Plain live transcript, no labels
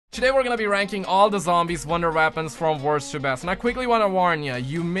Today we're gonna be ranking all the zombies wonder weapons from worst to best, and I quickly want to warn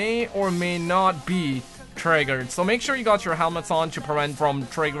you may or may not be triggered, so make sure you got your helmets on to prevent from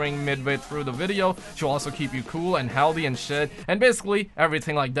triggering midway through the video, to also keep you cool and healthy and shit, and basically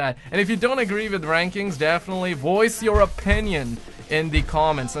everything like that. And if you don't agree with rankings, definitely voice your opinion in the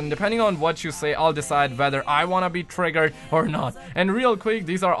comments, and depending on what you say, I'll decide whether I want to be triggered or not. And real quick,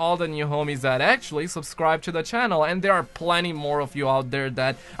 these are all the new homies that actually subscribe to the channel, and there are plenty more of you out there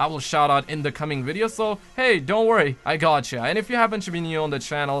that I will shout out in the coming video, so hey, don't worry, I got you. And if you happen to be new on the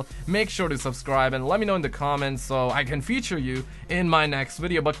channel, make sure to subscribe and let me know in the comments so I can feature you in my next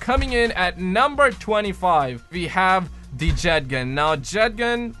video. But coming in at number 25, we have the jet gun. Now jet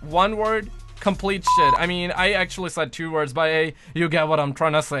gun, one word, complete shit. I mean, I actually said two words, but hey, you get what I'm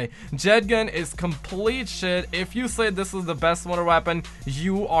trying to say. Jet gun is complete shit. If you say this is the best wonder weapon,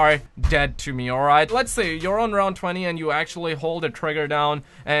 you are dead to me, alright? Let's say you're on round 20 and you actually hold the trigger down,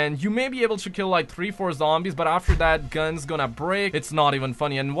 and you may be able to kill like 3-4 zombies, but after that, gun's gonna break. It's not even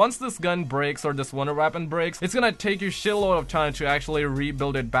funny. And once this gun breaks, or this wonder weapon breaks, it's gonna take you a shitload of time to actually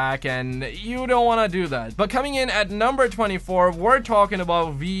rebuild it back, and you don't wanna do that. But coming in at number 24, we're talking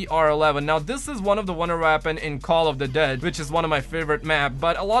about VR11. Now, this is one of the wonder weapon in Call of the Dead, which is one of my favorite map,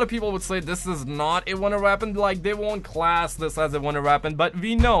 but a lot of people would say this is not a wonder weapon, like they won't class this as a wonder weapon, but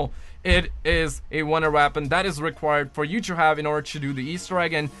we know it is a wonder weapon that is required for you to have in order to do the Easter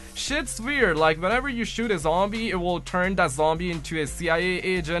egg. And shit's weird, like whenever you shoot a zombie, it will turn that zombie into a CIA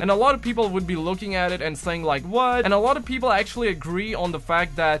agent, and a lot of people would be looking at it and saying like, what? And a lot of people actually agree on the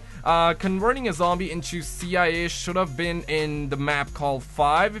fact that converting a zombie into CIA should have been in the map called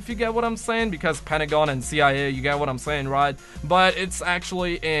 5, if you get what I'm saying, because Pentagon and CIA, you get what I'm saying, right? But it's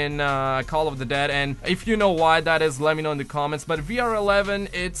actually in Call of the Dead, and if you know why that is, let me know in the comments. But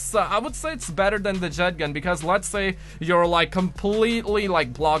VR11, it's I would say it's better than the jet gun, because let's say you're like completely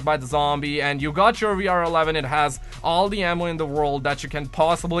like blocked by the zombie and you got your VR11, it has all the ammo in the world that you can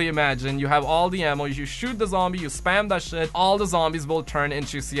possibly imagine. You have all the ammo, you shoot the zombie, you spam that shit, all the zombies will turn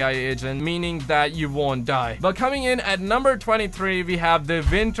into CIA agent, meaning that you won't die. But coming in at number 23, we have the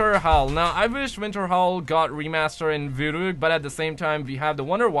Winter Howl. Now, I wish Winter Howl got remastered in Viruk, but at the same time, we have the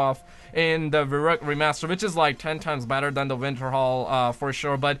Wonder Waff in the Viruk remaster, which is like 10 times better than the Winter Howl for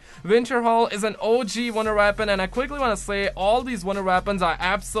sure. But Winter Howl is an OG wonder weapon, and I quickly want to say all these wonder weapons I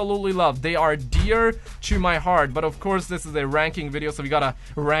absolutely love. They are dear to my heart, but of course this is a ranking video, so we gotta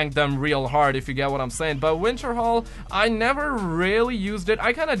rank them real hard, if you get what I'm saying. But Winter Howl, I never really used it.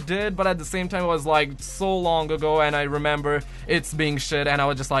 I kind of did, but at the same time it was like so long ago, and I remember it's being shit, and I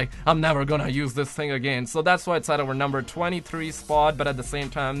was just like, I'm never gonna use this thing again. So that's why it's at our number 23 spot. But at the same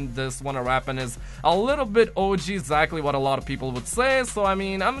time, this wonder weapon is a little bit OG, exactly what a lot of people would say. So I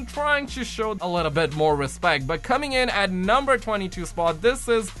mean, I'm trying to show a little bit more respect. But coming in at number 22 spot, this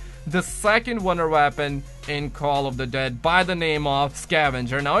is the second wonder weapon in Call of the Dead by the name of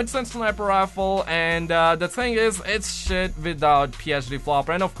Scavenger. Now, it's a sniper rifle, and the thing is, it's shit without PhD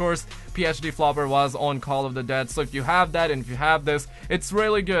flopper, and of course PhD flopper was on Call of the Dead, so if you have that and if you have this, it's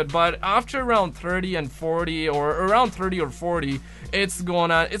really good. But after around 30 and 40, or around 30 or 40, it's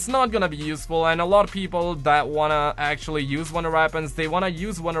not gonna be useful. And a lot of people that wanna actually use wonder weapons, they wanna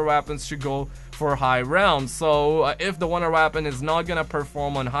use wonder weapons to go for high rounds. So if the wonder weapon is not gonna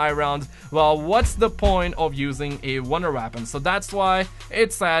perform on high rounds, well, what's the point of using a wonder weapon? So that's why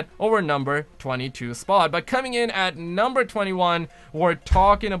it's at our number 22 spot. But coming in at number 21, we're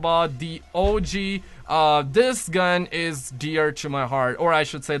talking about the OG. This gun is dear to my heart, or I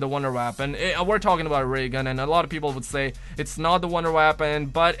should say the wonder weapon. We're talking about a ray gun, and a lot of people would say it's not the wonder weapon,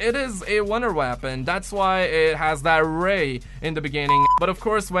 but it is a wonder weapon. That's why it has that ray in the beginning. But of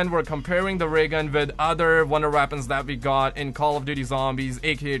course, when we're comparing the ray gun with other wonder weapons that we got in Call of Duty Zombies,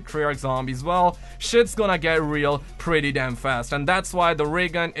 aka Treyarch Zombies, well, shit's gonna get real pretty damn fast. And that's why the ray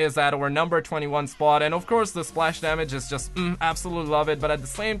gun is at our number 21 spot. And of course, the splash damage is just absolutely love it. But at the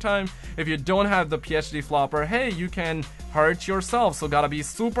same time, if you don't have the PhD flopper, hey, you can hurt yourself, so gotta be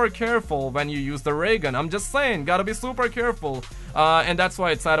super careful when you use the ray gun. I'm just saying, gotta be super careful. And that's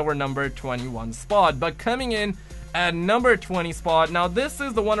why it's at our number 21 spot. But coming in at number 20 spot, now this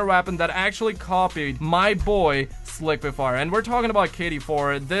is the wonder weapon that actually copied my boy Slickfire, and we're talking about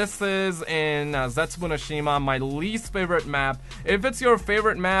KD4. This is in Zetsubunoshima, my least favorite map. If it's your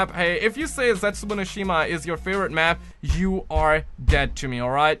favorite map, hey, if you say Zetsubunoshima is your favorite map, you are dead to me,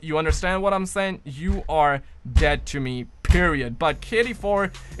 alright? You understand what I'm saying? You are dead to me, period. But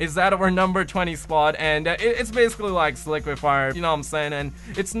KD4 is at our number 20 spot, and it's basically like Liquefier, you know what I'm saying? And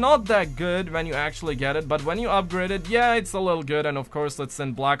it's not that good when you actually get it, but when you upgrade it, yeah, it's a little good. And of course, it's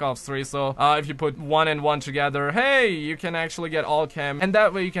in Black Ops 3, so if you put 1 and 1 together, hey, you can actually get all chem, and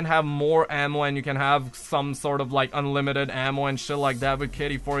that way you can have more ammo, and you can have some sort of like unlimited ammo and shit like that with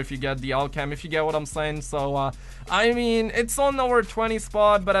KD4 if you get the all chem, if you get what I'm saying. So I mean, it's on our 20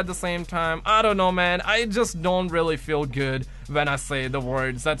 spot, but at the same time, I don't know, man, I just don't really feel good when I say the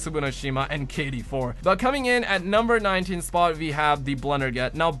words Satsubunoshima and KD4. But coming in at number 19 spot, we have the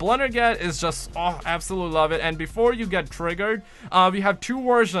Blundergat. Now, Blundergat is just, oh, absolutely love it. And before you get triggered, we have two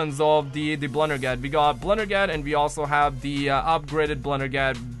versions of the Blundergat. We got Blundergat, and we also have the upgraded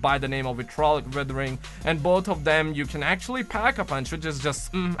Blundergat by the name of Vitrolic Withering. And both of them, you can actually pack a punch, which is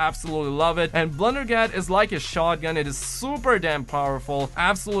just, absolutely love it. And Blundergat is like a shotgun. It is super damn powerful.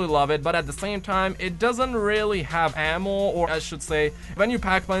 Absolutely love it. But at the same time, it doesn't really have ammo, or I should say, when you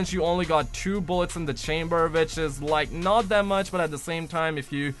pack punch, you only got 2 bullets in the chamber, which is like not that much. But at the same time,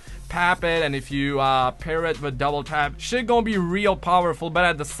 if you pap it and if you pair it with double tap, shit gonna be real powerful. But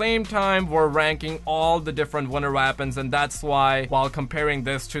at the same time, we're ranking all the different wonder weapons, and that's why while comparing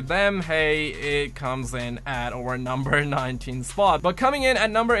this to them, hey, it comes in at our number 19 spot. But coming in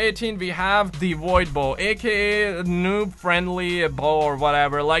at number 18, we have the Void Bow, aka noob friendly bow or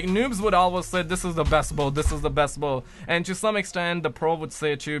whatever. Like, noobs would always say this is the best bow, this is the best bow, and to some extent the pro would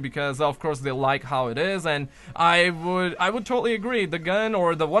say it too, because of course they like how it is. And I would totally agree. The gun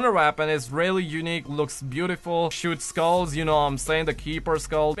or the wonder weapon is really unique, looks beautiful, shoots skulls, you know what I'm saying, the keeper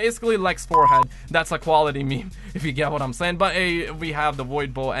skull, basically Lex forehead. That's a quality meme, if you get what I'm saying. But we have the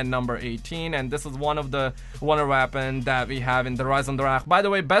Void Bow at number 18, and this is one of the wonder weapon that we have in the Rise on the Rack. By the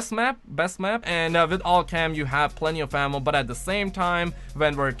way, best map, and with all cam you have plenty of ammo. But at the same time,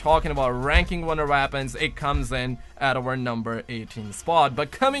 when we're talking about ranking wonder weapons, it comes in at our number 18 spot.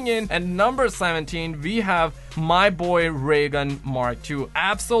 But coming in at number 17, we have my boy Raygun Mark II.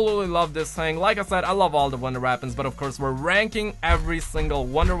 Absolutely love this thing. Like I said, I love all the wonder weapons, but of course we're ranking every single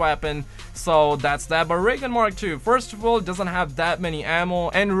wonder weapon, so that's that. But Raygun Mark II, first of all, doesn't have that many ammo,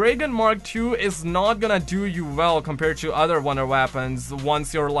 and Raygun Mark II is not gonna do you well compared to other wonder weapons.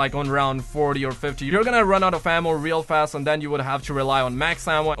 Once you're like on round 40 or 50, you're gonna run out of ammo real fast, and then you would have to rely on max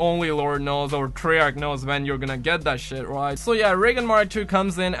ammo. Only Lord knows, or Treyarch knows, when you're gonna get that shit, right? So yeah, Raygun Mark II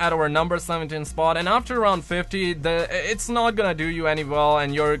comes in at our number 17 spot, and after round 50, it's not gonna do you any well,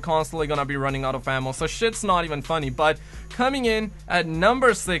 and you're constantly gonna be running out of ammo, so shit's not even funny. But coming in at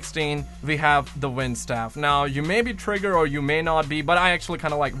number 16, we have the Wind Staff. Now, you may be triggered or you may not be, but I actually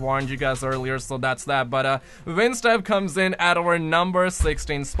kind of like warned you guys earlier, so that's that. But Wind Staff comes in at our number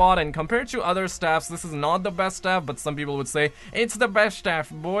 16 spot, and compared to other staffs, this is not the best staff, but some people would say it's the best staff,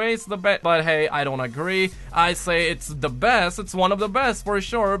 boy, it's the best. But hey, I don't agree. I say it's the best, it's one of the best for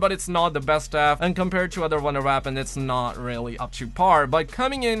sure, but it's not the best staff, and compared to other wonder weapons, it's not really up to par. But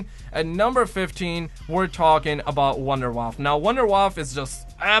coming in at number 15, we're talking about Wunderwaffe. Now, Wunderwaffe is just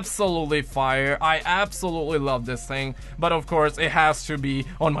absolutely fire. I absolutely love this thing, but of course it has to be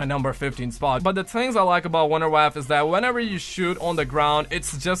on my number 15 spot. But the things I like about Wunderwaffe is that whenever you shoot on the ground,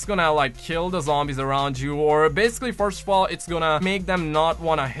 it's just gonna like kill the zombies around you, or basically, first of all, it's gonna make them not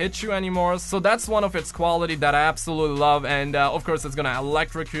wanna hit you anymore. So that's one of its quality that I absolutely love. And of course, it's gonna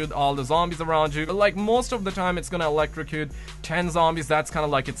electrocute all the zombies around you. But like most of the time, it's gonna electrocute 10 zombies. That's kind of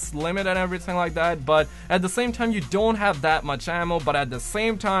like its limit and everything like that. But at the same time, you don't have that much ammo. But at the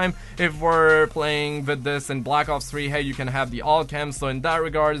same time, if we're playing with this in Black Ops 3, hey, you can have the all chem, so in that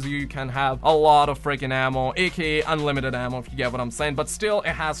regards, you can have a lot of freaking ammo, aka unlimited ammo, if you get what I'm saying. But still, it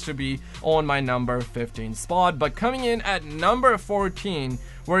has to be on my number 15 spot. But coming in at number 14,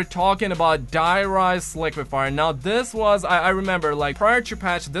 we're talking about Die-Rise Liquefier. Now, this was, I remember, like, prior to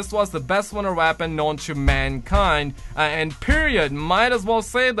patch, this was the best wonder weapon known to mankind, and period. Might as well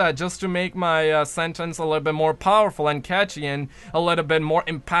say that just to make my sentence a little bit more powerful and catchy and a little bit more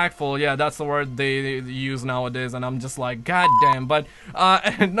impactful. Yeah, that's the word they use nowadays, and I'm just like, goddamn. But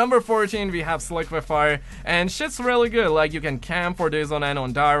at number 14, we have Liquefier, and shit's really good. Like, you can camp for days on end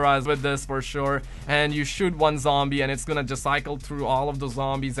on Die-Rise with this for sure, and you shoot one zombie, and it's gonna just cycle through all of the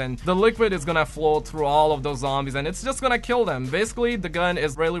zombies, and the liquid is gonna flow through all of those zombies, and it's just gonna kill them. Basically, the gun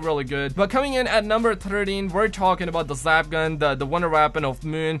is really good. But coming in at number 13, we're talking about the Zap Gun, the wonder weapon of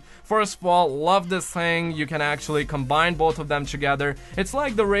Moon. First of all, love this thing. You can actually combine both of them together. It's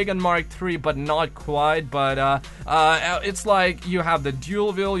like the Raygun Mark III, but not quite. But it's like you have the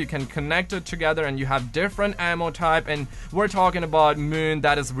dual wheel, you can connect it together, and you have different ammo type. And we're talking about Moon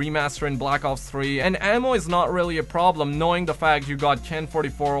that is remastered in Black Ops 3, and ammo is not really a problem, knowing the fact you got Ken for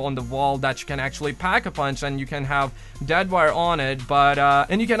AK-44 on the wall that you can actually pack a punch, and you can have dead wire on it, but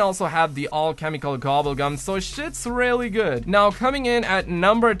and you can also have the all chemical gobble gum, so shit's really good. Now coming in at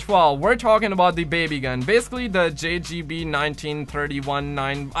number 12, we're talking about the baby gun, basically the JGB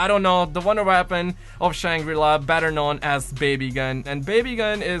 1931-9, I don't know, the wonder weapon of Shangri-La, better known as baby gun. And baby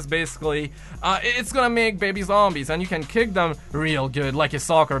gun is basically it's gonna make baby zombies, and you can kick them real good like a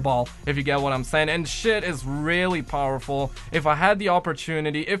soccer ball, if you get what I'm saying. And shit is really powerful. If I had the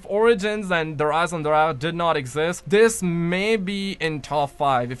opportunity, if Origins and The Rise and the Out did not exist, this may be in top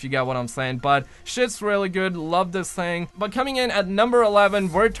 5, if you get what I'm saying. But shit's really good, love this thing. But coming in at number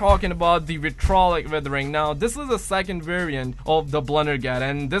 11, we're talking about the Vitrolic Withering. Now this is the second variant of the Blundergat,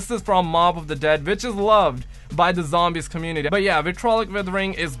 and this is from Mob of the Dead, which is loved by the zombies community. But yeah, Vitrolic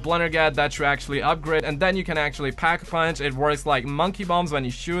Withering is Blundergat that you actually upgrade, and then you can actually pack a punch. It works like monkey bombs when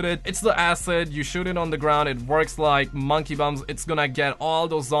you shoot it. It's the acid, you shoot it on the ground, it works like monkey bombs. It's gonna get all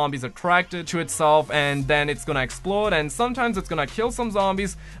those zombies attracted to itself, and then it's gonna explode, and sometimes it's gonna kill some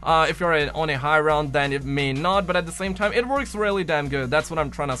zombies. If you're on a high round, then it may not, but at the same time it works really damn good. That's what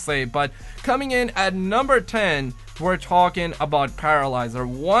I'm trying to say. But coming in at number 10, we're talking about Paralyzer,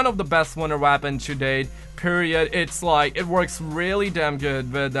 one of the best wonder weapons to date. Period. It's like, it works really damn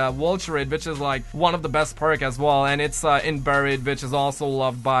good with Vulture, which is like one of the best perk as well, and it's in Buried, which is also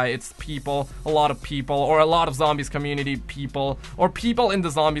loved by its people, a lot of people, or a lot of zombies community people, or people in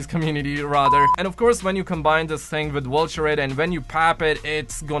the zombies community rather. And of course, when you combine this thing with Vulture and when you pap it,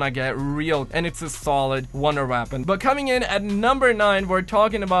 it's gonna get real, and it's a solid wonder weapon. But coming in at number 9, we're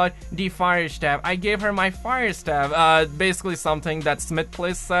talking about the Fire Staff. I gave her my Fire Staff, basically something that Smith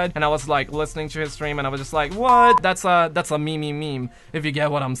Place said, and I was like listening to his stream, and I was just like, what? That's a meme, if you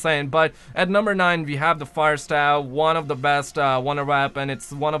get what I'm saying. But at number 9, we have the Fire Staff, one of the best wonder weapon.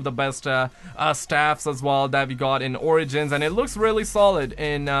 It's one of the best staffs as well that we got in Origins, and it looks really solid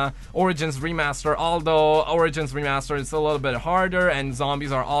in Origins Remaster, although Origins Remaster is a little bit harder, and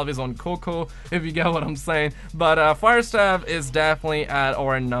zombies are always on Coco, if you get what I'm saying. But Fire Staff is definitely at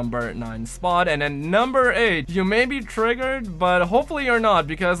our number 9 spot. And then number 8, you may be triggered, but hopefully you're not,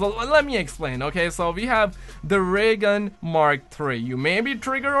 because let me explain. Okay, so we have the Ray Gun Mark III. You may be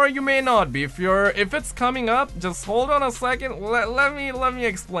triggered or you may not be. If it's coming up, just hold on a second. Let me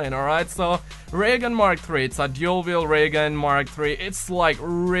explain. All right. So Ray Gun Mark III. It's a dual wheel Ray Gun Mark III. It's like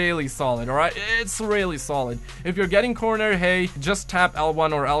really solid. All right. It's really solid. If you're getting cornered, hey, just tap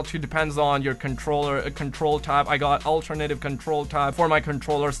L1 or L2. Depends on your control tab. I got alternative control tab for my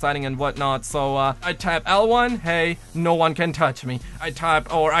controller setting and whatnot. So I tap L1. Hey, no one can touch me. I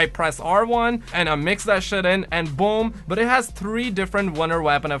press R1 and I mix that shit in, and boom. But it has 3 different wonder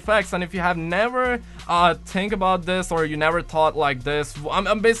weapon effects, and if you have never think about this, or you never thought like this,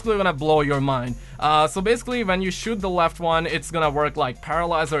 I'm basically gonna blow your mind. So basically, when you shoot the left one, it's gonna work like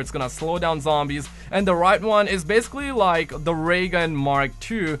Paralyzer, it's gonna slow down zombies, and the right one is basically like the Ray Gun Mark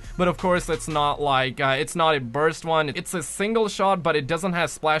II, but of course it's not like, it's not a burst one, it's a single shot, but it doesn't have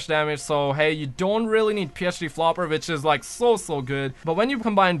splash damage, so hey, you don't really need PhD Flopper, which is like so good. But when you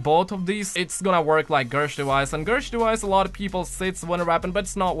combine both of these, it's gonna work like Gersh Device, and Gersh Device, a lot of people say it's wonder weapon, but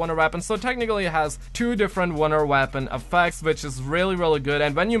it's not wonder weapon, so technically it has 2 different wonder weapon effects, which is really good,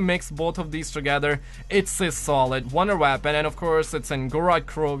 and when you mix both of these together, it's a solid wonder weapon. And of course it's in Gorod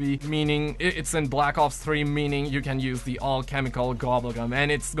Krovi, meaning it's in Black Ops 3, meaning you can use the all chemical gobblegum,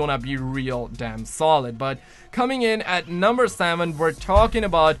 and it's gonna be real damn solid. But coming in at number 7, we're talking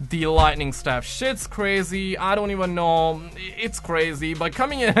about the Lightning Staff. Shit's crazy, I don't even know, it's crazy. But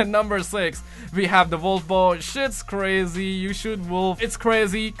coming in at number 6, we have the Wolf Bow. Shit's crazy, you shoot wolf, it's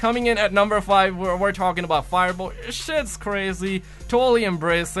crazy. Coming in at number 5, we're talking about Firebow. Shit's crazy, totally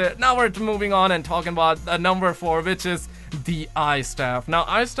embrace it. Now we're moving on and talking about number 4, which is the Ice Staff. Now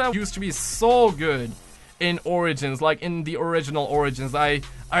Ice Staff used to be so good in Origins, like in the original Origins,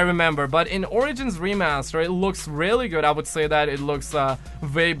 I remember, but in Origins Remaster, it looks really good. I would say that it looks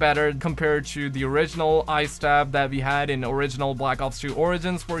way better compared to the original Ice Staff that we had in original Black Ops 2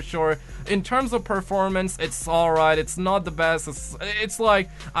 Origins for sure. In terms of performance, it's alright, it's not the best, it's like,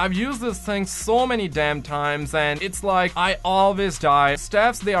 I've used this thing so many damn times, and it's like, I always die.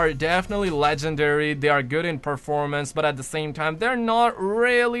 Staffs, they are definitely legendary, they are good in performance, but at the same time, they're not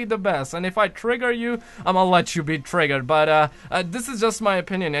really the best, and if I trigger you, I'm gonna let you be triggered. But this is just my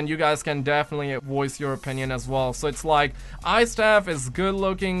opinion. opinion, and you guys can definitely voice your opinion as well. So it's like, Ice Staff is good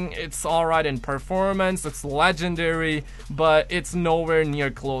looking, it's alright in performance, it's legendary, but it's nowhere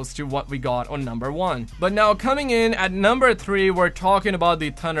near close to what we got on number 1. But now coming in at number 3, we're talking about the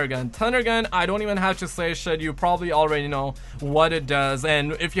Thunder Gun. Thunder Gun, I don't even have to say shit, you probably already know what it does,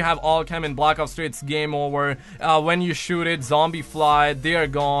 and if you have all chem in Black Ops 3, it's game over. When you shoot it, zombie fly, they are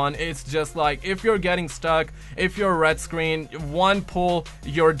gone. It's just like, if you're getting stuck, if you're red screen, one pull,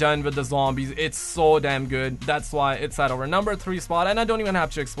 you're done with the zombies. It's so damn good. That's why it's at our number 3 spot, and I don't even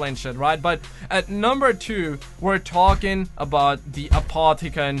have to explain shit, right? But at number 2, we're talking about the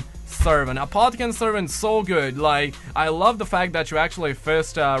Apothicon Servant. Apothicon Servant, so good. Like, I love the fact that you actually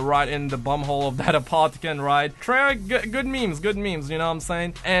fist right in the bumhole of that Apothicon, right? Good memes, you know what I'm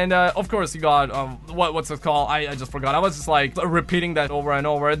saying? And of course you got what's it called? I just forgot. I was just like repeating that over and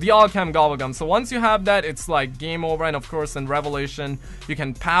over. The all-chem gobblegum. So once you have that, it's like game over. And of course in Revelation you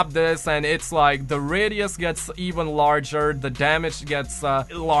can pap this, and it's like the radius gets even larger, the damage gets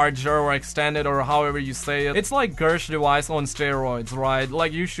larger or extended, or however you say it. It's like Gersh device on steroids, right?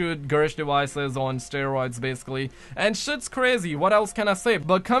 Like, you should Gersh devices on steroids basically, and shit's crazy. What else can I say?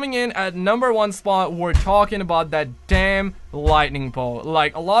 But coming in at number 1 spot, we're talking about that damn lightning bolt.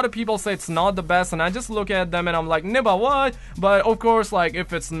 Like, a lot of people say it's not the best, and I just look at them and I'm like, nibba, what? But of course, like,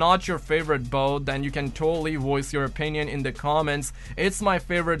 if it's not your favorite bow, then you can totally voice your opinion in the comments. It's my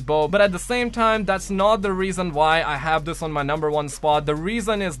favorite bow, but at the same time, that's not the reason why I have this on my number 1 spot. The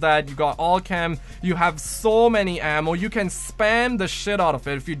reason is that you got all chem, you have so many ammo, you can spam the shit out of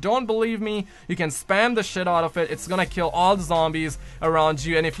it. If you don't believe me, you can spam the shit out of it. It's gonna kill all the zombies around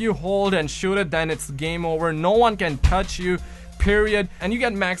you, and if you hold and shoot it, then it's game over. No one can touch you, period. And you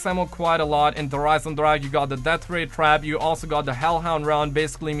get max ammo quite a lot in the Rise and Drag. You got the Death Ray Trap, you also got the Hellhound round,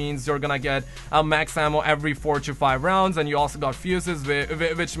 basically means you're gonna get max ammo every 4 to 5 rounds, and you also got fuses,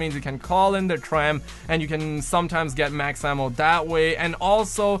 which means you can call in the tram, and you can sometimes get max ammo that way. And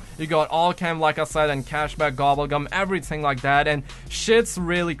also you got all chem, like I said, and cashback gobblegum, everything like that, and shit's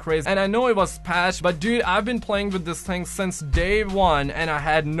really crazy. And I know it was patched, but dude, I've been playing with this thing since day 1, and I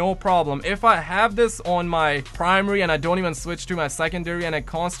had no problem. If I have this on my primary and I don't even switch to my secondary and I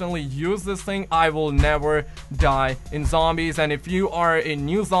constantly use this thing, I will never die in zombies. And if you are a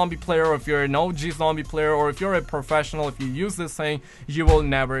new zombie player, or if you're an OG zombie player, or if you're a professional, if you use this thing, you will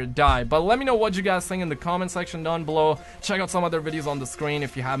never die. But let me know what you guys think in the comment section down below. Check out some other videos on the screen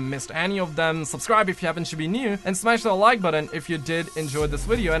if you haven't missed any of them. Subscribe if you happen to be new, and smash the like button if you did enjoy this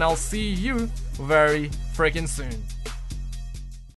video, and I'll see you very freaking soon.